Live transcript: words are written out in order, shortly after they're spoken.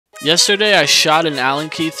Yesterday I shot an Allen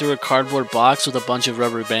key through a cardboard box with a bunch of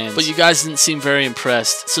rubber bands, but you guys didn't seem very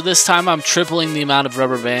impressed. So this time I'm tripling the amount of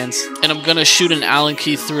rubber bands, and I'm gonna shoot an Allen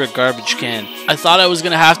key through a garbage can. I thought I was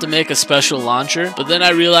gonna have to make a special launcher, but then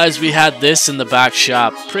I realized we had this in the back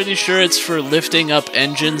shop. Pretty sure it's for lifting up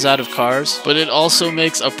engines out of cars, but it also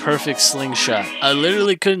makes a perfect slingshot. I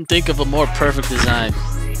literally couldn't think of a more perfect design.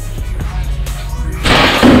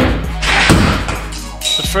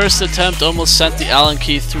 The first attempt almost sent the Allen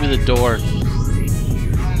key through the door.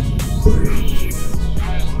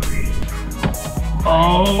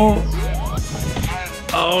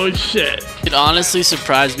 Oh shit. It honestly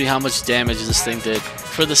surprised me how much damage this thing did.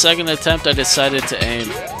 For the second attempt, I decided to aim.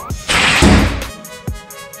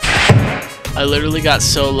 I literally got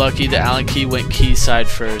so lucky the Allen key went key side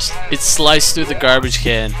first. It sliced through the garbage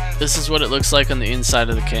can. This is what it looks like on the inside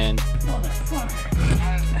of the can.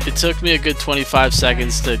 It took me a good 25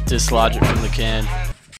 seconds to dislodge it from the can.